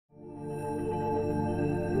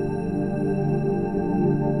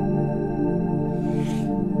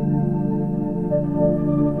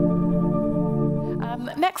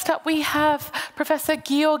next up we have Professor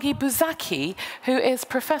György Buzsáki, who is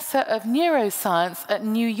Professor of Neuroscience at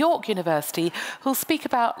New York University, who'll speak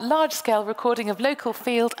about large-scale recording of local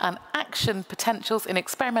field and action potentials in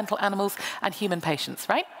experimental animals and human patients,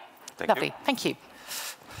 right? Lovely, thank you.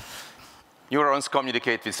 Neurons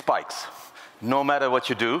communicate with spikes. No matter what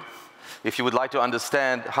you do, if you would like to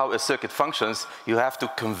understand how a circuit functions, you have to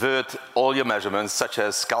convert all your measurements, such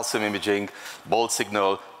as calcium imaging, Bolt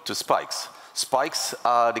signal, to spikes. Spikes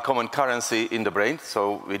are the common currency in the brain,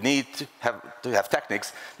 so we need to have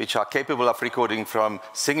techniques which are capable of recording from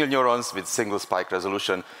single neurons with single spike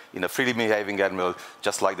resolution in a freely behaving animal,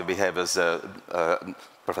 just like the behaviors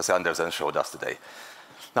Professor Andersen showed us today.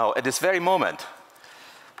 Now, at this very moment,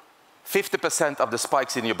 50% of the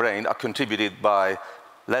spikes in your brain are contributed by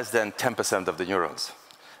less than 10% of the neurons.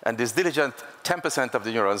 And this diligent 10% of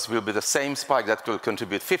the neurons will be the same spike that will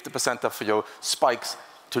contribute 50% of your spikes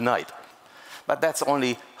tonight. But that's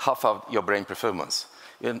only half of your brain performance.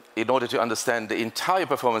 In order to understand the entire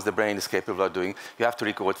performance the brain is capable of doing, you have to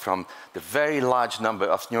record from the very large number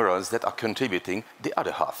of neurons that are contributing the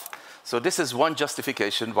other half. So this is one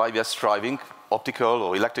justification why we are striving, optical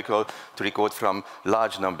or electrical, to record from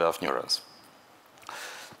large number of neurons.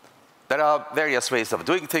 There are various ways of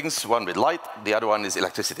doing things, one with light, the other one is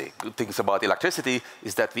electricity. Good things about electricity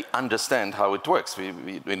is that we understand how it works.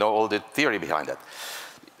 We know all the theory behind it.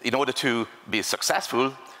 In order to be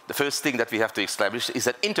successful, the first thing that we have to establish is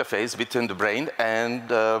an interface between the brain and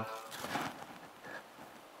the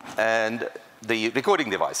recording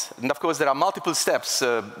device. And of course, there are multiple steps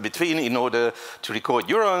between in order to record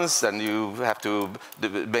neurons, and you have to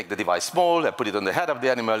make the device small, and put it on the head of the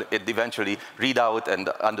animal, and eventually read out and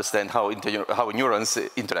understand how neurons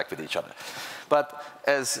interact with each other. But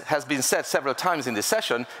as has been said several times in this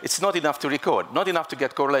session, it's not enough to record, not enough to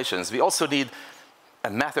get correlations. We also need a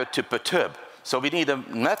method to perturb. So we need a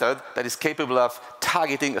method that is capable of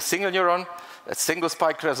targeting a single neuron, a single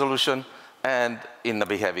spike resolution, and in a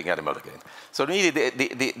behaving animal again. So we need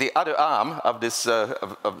the other arm of this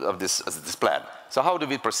plan. So how do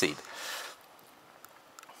we proceed?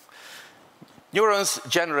 Neurons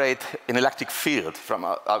generate an electric field from,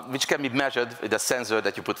 which can be measured with a sensor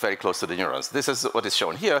that you put very close to the neurons. This is what is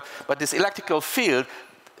shown here, but this electrical field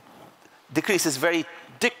decreases very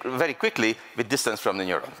quickly with distance from the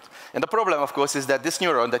neuron. And the problem, of course, is that this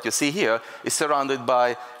neuron that you see here is surrounded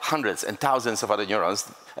by hundreds and thousands of other neurons,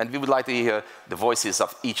 and we would like to hear the voices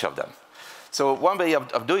of each of them. So one way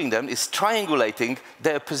of doing them is triangulating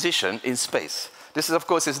their position in space. This, of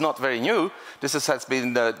course, is not very new. This has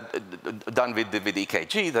been done with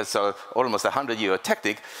EKG. That's almost a 100-year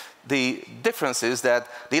technique. The difference is that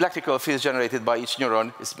the electrical field generated by each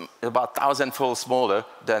neuron is about 1,000-fold smaller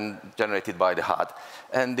than generated by the heart.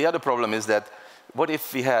 And the other problem is that what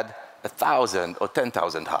if we had 1,000 or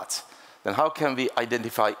 10,000 hearts? Then how can we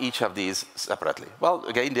identify each of these separately? Well,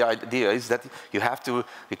 again, the idea is that you have to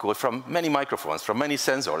record from many microphones, from many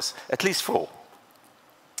sensors, at least 4.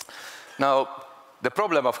 Now, the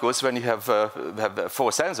problem, of course, when you have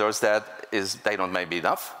 4 sensors, that is, they don't may be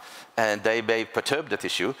enough, and they may perturb the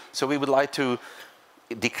tissue. So we would like to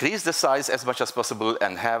decrease the size as much as possible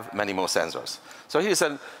and have many more sensors. So here's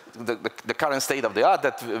the current state of the art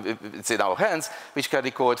that it's in our hands, which can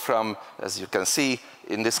record from, as you can see,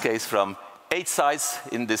 in this case, from 8 sites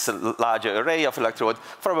in this larger array of electrodes,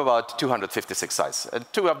 from about 256 sites. And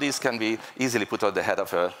 2 of these can be easily put on the head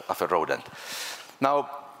of a rodent. Now,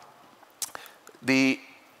 the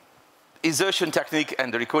insertion technique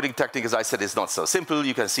and the recording technique, as I said, is not so simple.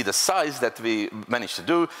 You can see the size that we managed to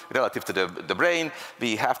do relative to the brain.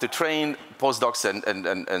 We have to train postdocs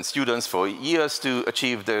and students for years to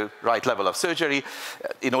achieve the right level of surgery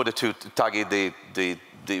in order to target the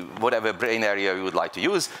whatever brain area we would like to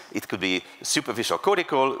use. It could be superficial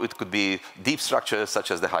cortical, it could be deep structures such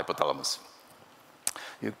as the hypothalamus.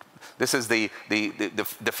 This is the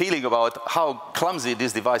feeling about how clumsy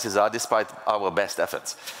these devices are despite our best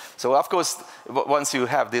efforts. So of course, once you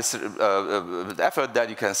have this effort, then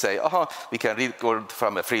you can say, oh, we can record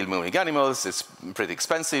from a free moving animals, it's pretty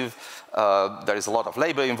expensive, there is a lot of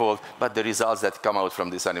labor involved, but the results that come out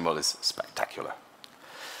from this animal is spectacular.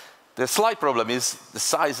 The slight problem is the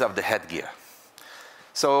size of the headgear.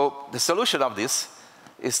 So the solution of this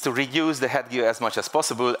is to reduce the headgear as much as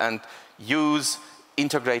possible and use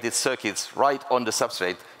integrated circuits right on the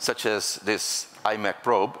substrate, such as this IMAC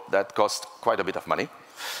probe that cost quite a bit of money.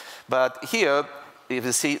 But here,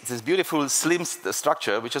 you see this beautiful slim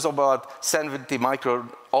structure, which is about 70 micron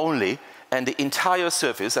only, and the entire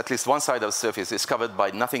surface, at least one side of the surface, is covered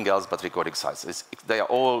by nothing else but recording sites. They are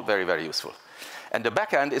all very, very useful. And the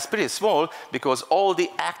back end is pretty small because all the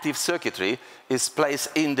active circuitry is placed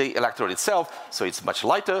in the electrode itself, so it's much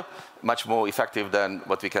lighter, much more effective than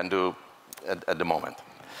what we can do at the moment.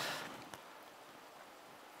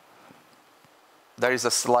 There is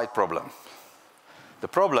a slight problem. The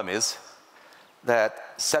problem is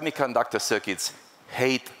that semiconductor circuits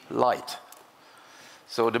hate light.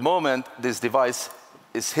 So the moment this device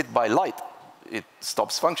is hit by light, it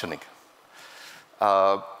stops functioning.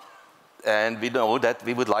 And we know that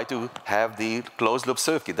we would like to have the closed-loop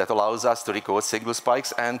circuit that allows us to record single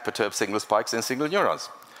spikes and perturb single spikes in single neurons.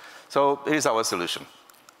 So here's our solution.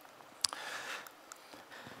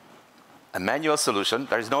 A manual solution.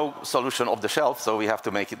 There is no solution off the shelf, so we have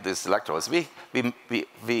to make it these electrodes. We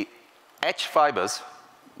etch fibers.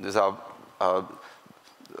 These are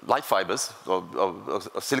light fibers, or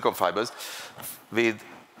silicon fibers, with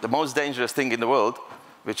the most dangerous thing in the world,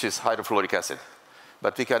 which is hydrofluoric acid.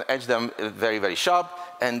 But we can etch them very, very sharp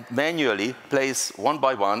and manually place one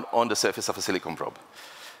by one on the surface of a silicon probe.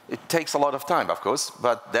 It takes a lot of time, of course,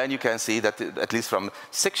 but then you can see that at least from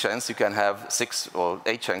 6 channels, you can have 6 or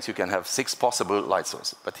 8 channels, you can have 6 possible light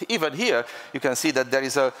sources. But even here, you can see that there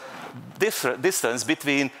is a different distance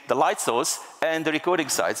between the light source and the recording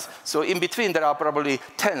sites. So in between, there are probably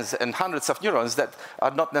tens and hundreds of neurons that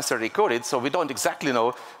are not necessarily recorded, so we don't exactly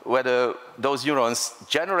know whether those neurons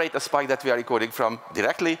generate a spike that we are recording from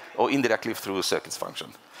directly or indirectly through circuits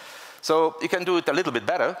function. So you can do it a little bit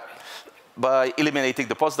better by eliminating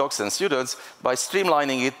the postdocs and students, by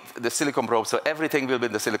streamlining it, the silicon probe, so everything will be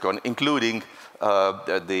in the silicon, including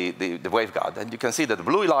the waveguard. And you can see that the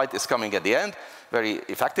blue light is coming at the end very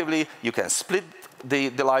effectively. You can split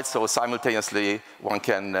the light, so simultaneously one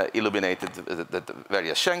can illuminate the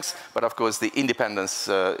various shanks, but of course the independence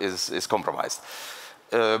is compromised.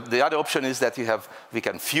 The other option is that we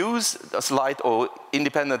can fuse this light or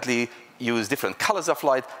independently use different colors of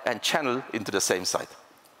light and channel into the same site.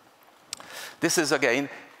 This is, again,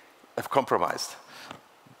 compromised.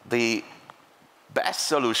 The best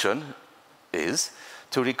solution is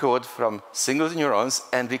to record from single neurons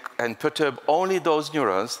and perturb only those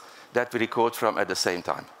neurons that we record from at the same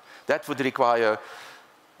time. That would require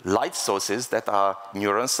light sources that are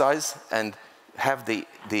neuron size and have the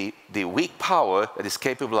weak power that is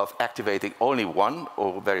capable of activating only one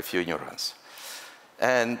or very few neurons.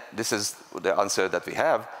 And this is the answer that we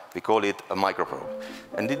have. We call it a microprobe.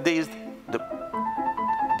 And the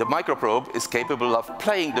microprobe is capable of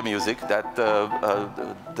playing the music that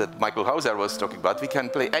Michael Hauser was talking about. We can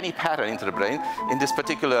play any pattern into the brain. In this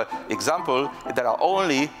particular example, there are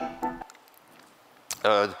only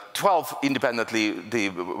 12 independently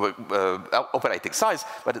operating sites,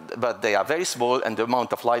 but they are very small, and the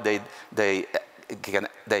amount of light they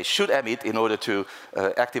should emit in order to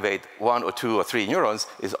activate 1 or 2 or 3 neurons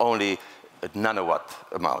is only a nanowatt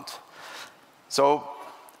amount. So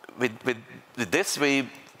with this, we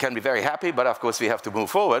can be very happy, but of course we have to move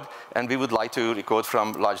forward, and we would like to record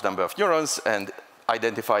from a large number of neurons and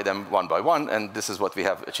identify them one by one, and this is what we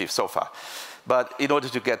have achieved so far. But in order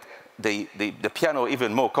to get the piano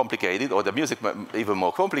even more complicated, or the music even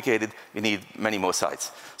more complicated, we need many more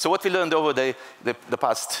sites. So what we learned over the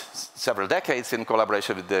past several decades in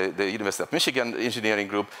collaboration with the University of Michigan engineering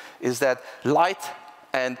group is that light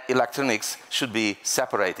and electronics should be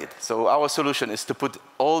separated. So our solution is to put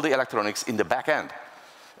all the electronics in the back end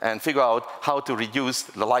and figure out how to reduce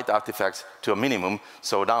the light artifacts to a minimum.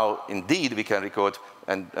 So now, indeed, we can record,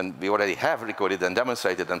 and we already have recorded and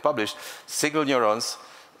demonstrated and published single neurons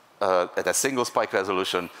at a single spike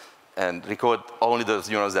resolution and record only those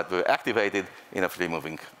neurons that were activated in a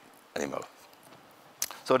free-moving animal.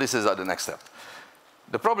 So this is the next step.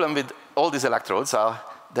 The problem with all these electrodes are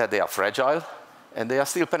that they are fragile and they are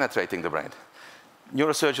still penetrating the brain.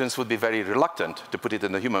 Neurosurgeons would be very reluctant to put it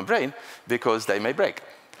in the human brain because they may break.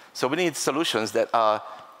 So we need solutions that are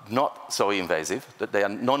not so invasive, that they are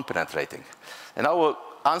non-penetrating. And our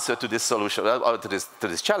answer to this solution, to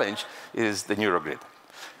this challenge, is the NeuroGrid.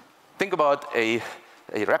 Think about a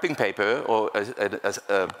wrapping paper or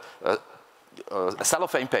a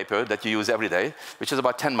cellophane paper that you use every day, which is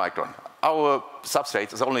about 10 micron. Our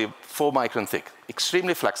substrate is only 4 micron thick,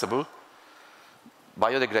 extremely flexible,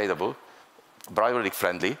 biodegradable, biologic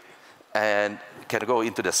friendly, and can go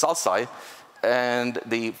into the sulci, and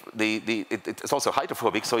it's also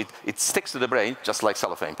hydrophobic, so it sticks to the brain just like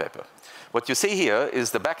cellophane paper. What you see here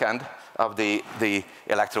is the back end of the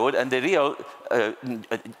electrode, and the real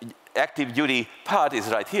active duty part is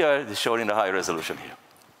right here. It's shown in the high resolution here.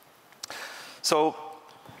 So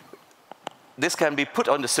this can be put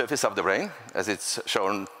on the surface of the brain, as it's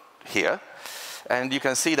shown here. And you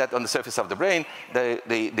can see that on the surface of the brain,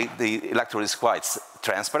 the electrode is quite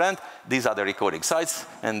transparent. These are the recording sites,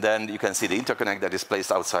 and then you can see the interconnect that is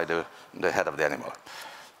placed outside the head of the animal.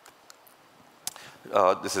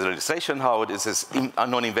 This is an illustration how this is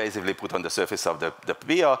non-invasively put on the surface of the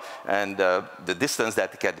PIA, and the distance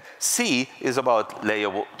that you can see is about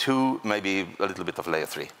layer 2, maybe a little bit of layer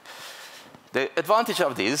 3. The advantage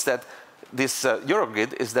of this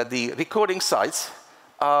NeuroGrid is that the recording sites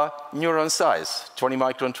are neuron size, 20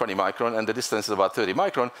 micron, 20 micron, and the distance is about 30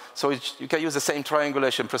 micron. So you can use the same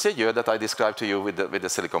triangulation procedure that I described to you with the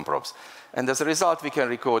silicon probes. And as a result, we can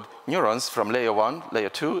record neurons from layer 1, layer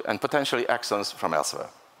 2, and potentially axons from elsewhere.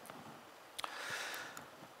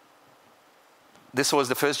 This was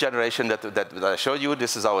the first generation that I showed you.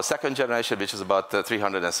 This is our second generation, which is about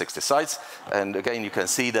 360 sites. And again, you can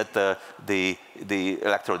see that the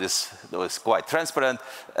electrode is quite transparent.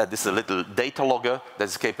 This is a little data logger that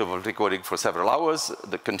is capable of recording for several hours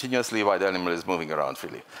continuously while the animal is moving around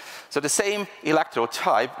freely. So the same electrode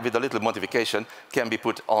type with a little modification can be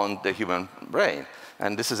put on the human brain.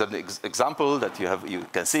 And this is an example that you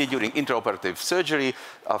can see during intraoperative surgery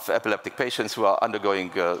of epileptic patients who are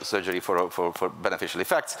undergoing surgery for beneficial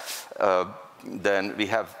effects. Then we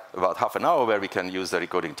have about half an hour where we can use the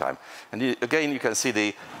recording time. And again, you can see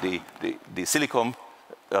the silicon,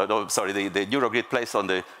 the NeuroGrid placed on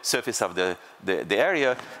the surface of the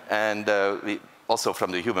area. And also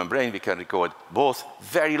from the human brain, we can record both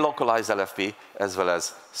very localized LFP as well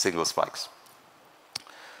as single spikes.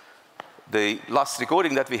 The last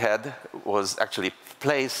recording that we had was actually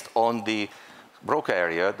placed on the Broca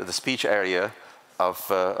area, the speech area of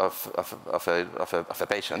a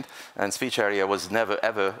patient. And speech area was never,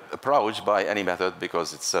 ever approached by any method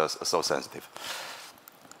because it's so sensitive.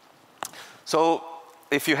 So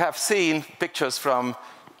if you have seen pictures from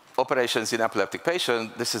operations in epileptic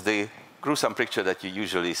patients, this is the gruesome picture that you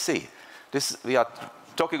usually see. We are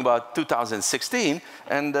talking about 2016,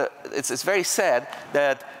 and it's very sad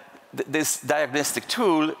that this diagnostic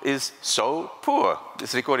tool is so poor.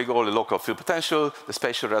 It's recording all the local field potential. The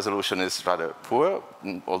spatial resolution is rather poor,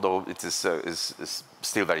 although it is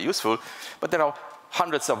still very useful. But there are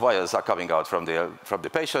hundreds of wires are coming out from the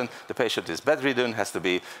patient. The patient is bedridden, has to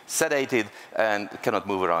be sedated, and cannot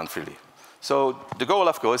move around freely. So the goal,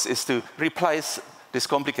 of course, is to replace these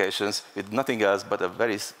complications with nothing else but a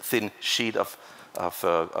very thin sheet of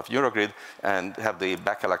NeuroGrid and have the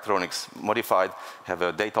back electronics modified, have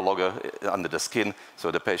a data logger under the skin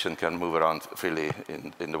so the patient can move around freely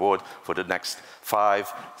in the ward for the next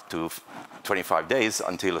 5 to 25 days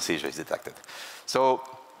until a seizure is detected. So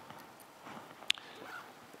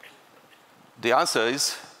the answer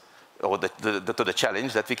is, or to the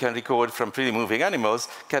challenge that we can record from freely moving animals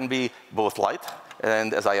can be both light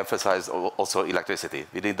and, as I emphasized, also electricity.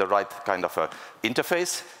 We need the right kind of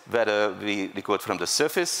interface, whether we record from the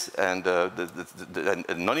surface and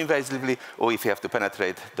non-invasively, or if you have to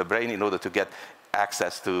penetrate the brain in order to get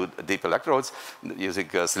access to deep electrodes using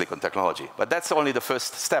silicon technology. But that's only the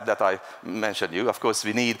first step that I mentioned you. Of course,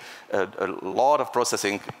 we need a lot of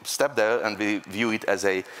processing step there, and we view it as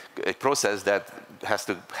a process that has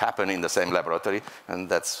to happen in the same laboratory, and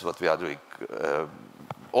that's what we are doing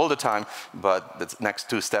all the time, but the next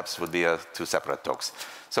 2 steps would be 2 separate talks.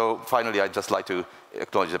 So finally, I'd just like to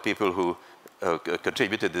acknowledge the people who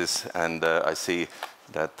contributed this, and I see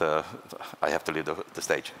that I have to leave the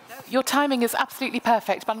stage. Your timing is absolutely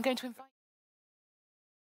perfect, but I'm going to invite